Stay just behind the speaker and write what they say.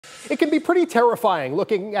It can be pretty terrifying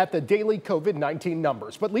looking at the daily COVID-19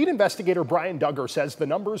 numbers, but lead investigator Brian Duggar says the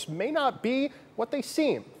numbers may not be what they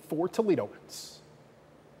seem for Toledoans.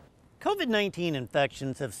 COVID-19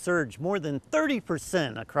 infections have surged more than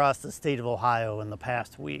 30% across the state of Ohio in the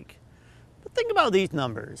past week. But think about these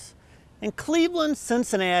numbers. In Cleveland,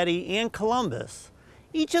 Cincinnati, and Columbus,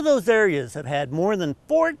 each of those areas have had more than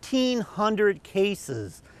 1,400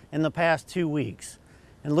 cases in the past 2 weeks.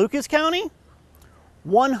 In Lucas County,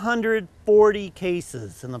 140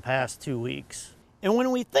 cases in the past 2 weeks. And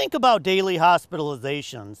when we think about daily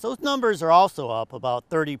hospitalizations, those numbers are also up about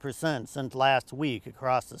 30% since last week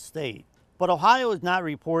across the state. But Ohio has not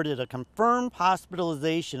reported a confirmed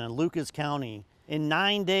hospitalization in Lucas County in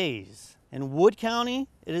 9 days. In Wood County,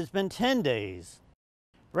 it has been 10 days.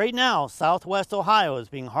 Right now, Southwest Ohio is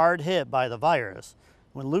being hard hit by the virus.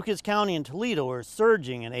 When Lucas County and Toledo were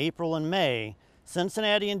surging in April and May,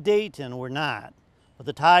 Cincinnati and Dayton were not. But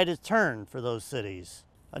the tide has turned for those cities.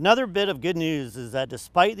 Another bit of good news is that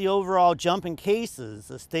despite the overall jump in cases,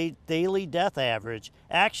 the state's daily death average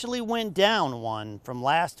actually went down one from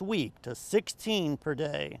last week to 16 per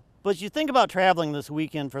day. But as you think about traveling this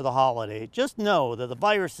weekend for the holiday, just know that the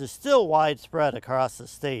virus is still widespread across the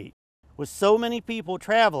state. With so many people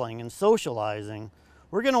traveling and socializing,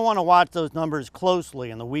 we're going to want to watch those numbers closely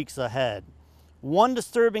in the weeks ahead. One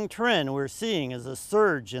disturbing trend we're seeing is a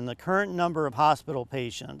surge in the current number of hospital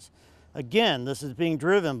patients. Again, this is being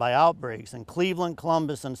driven by outbreaks in Cleveland,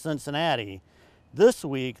 Columbus, and Cincinnati. This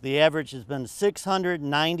week, the average has been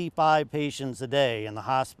 695 patients a day in the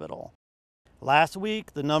hospital. Last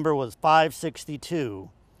week, the number was 562.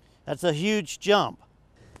 That's a huge jump.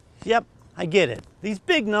 Yep, I get it. These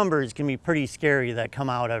big numbers can be pretty scary that come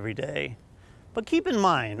out every day. But keep in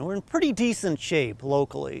mind, we're in pretty decent shape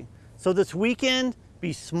locally. So this weekend,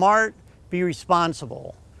 be smart, be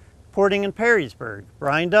responsible. Reporting in Perrysburg,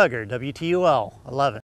 Brian Duggar, WTUL 11.